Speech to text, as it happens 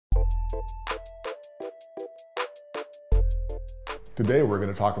Today we're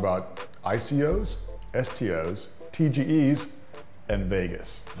going to talk about ICOs, STOs, TGEs, and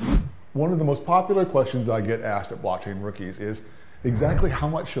Vegas. One of the most popular questions I get asked at Blockchain Rookies is, exactly how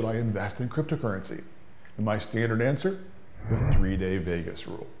much should I invest in cryptocurrency? And my standard answer, the 3-day Vegas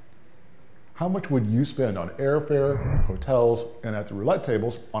rule. How much would you spend on airfare, hotels, and at the roulette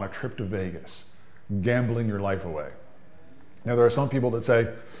tables on a trip to Vegas, gambling your life away? Now there are some people that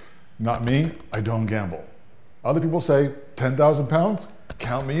say, not me, I don't gamble. Other people say, 10,000 pounds?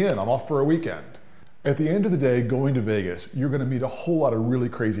 Count me in, I'm off for a weekend. At the end of the day, going to Vegas, you're gonna meet a whole lot of really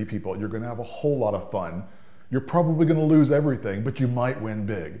crazy people. You're gonna have a whole lot of fun. You're probably gonna lose everything, but you might win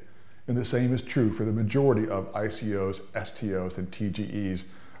big. And the same is true for the majority of ICOs, STOs, and TGEs.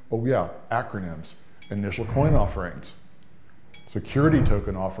 Oh yeah, acronyms, initial coin offerings, security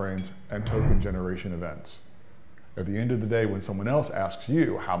token offerings, and token generation events. At the end of the day, when someone else asks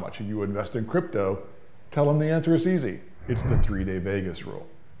you, how much should you invest in crypto? Tell them the answer is easy. It's the 3-day Vegas rule.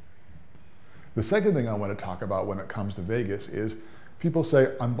 The second thing I want to talk about when it comes to Vegas is people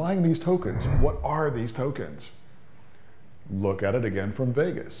say, I'm buying these tokens. What are these tokens? Look at it again from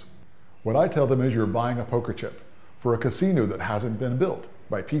Vegas. What I tell them is you're buying a poker chip for a casino that hasn't been built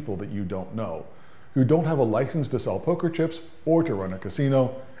by people that you don't know, who don't have a license to sell poker chips or to run a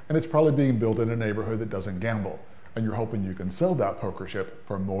casino, and it's probably being built in a neighborhood that doesn't gamble. And you're hoping you can sell that poker chip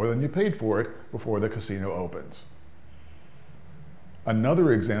for more than you paid for it before the casino opens.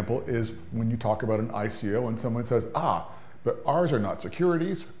 Another example is when you talk about an ICO and someone says, but ours are not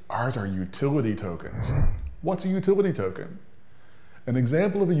securities, ours are utility tokens. What's a utility token? An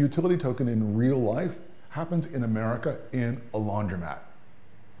example of a utility token in real life happens in America in a laundromat.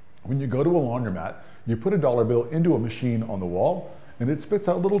 When you go to a laundromat, you put a dollar bill into a machine on the wall and it spits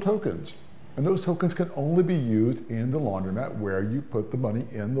out little tokens. And those tokens can only be used in the laundromat where you put the money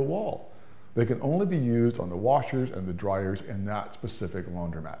in the wall. They can only be used on the washers and the dryers in that specific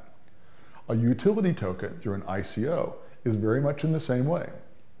laundromat. A utility token through an ICO is very much in the same way.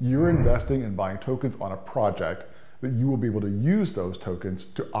 You're investing in buying tokens on a project that you will be able to use those tokens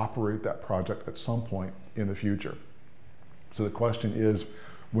to operate that project at some point in the future. So the question is,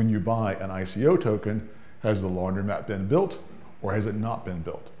 when you buy an ICO token, has the laundromat been built or has it not been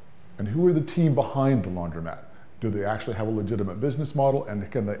built? And who are the team behind the laundromat? Do they actually have a legitimate business model,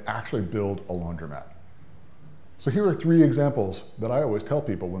 and can they actually build a laundromat? So here are 3 examples that I always tell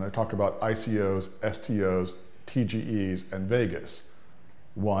people when they talk about ICOs, STOs, TGEs, and Vegas.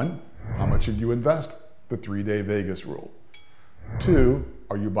 1, how much should you invest? The 3-day Vegas rule. 2,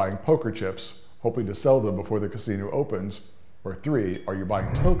 are you buying poker chips, hoping to sell them before the casino opens? Or 3, are you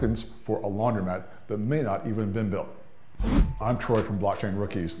buying tokens for a laundromat that may not even been built? I'm Troy from Blockchain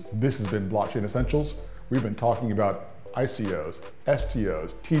Rookies. This has been Blockchain Essentials. We've been talking about ICOs,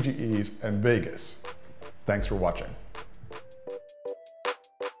 STOs, TGEs, and Vegas. Thanks for watching.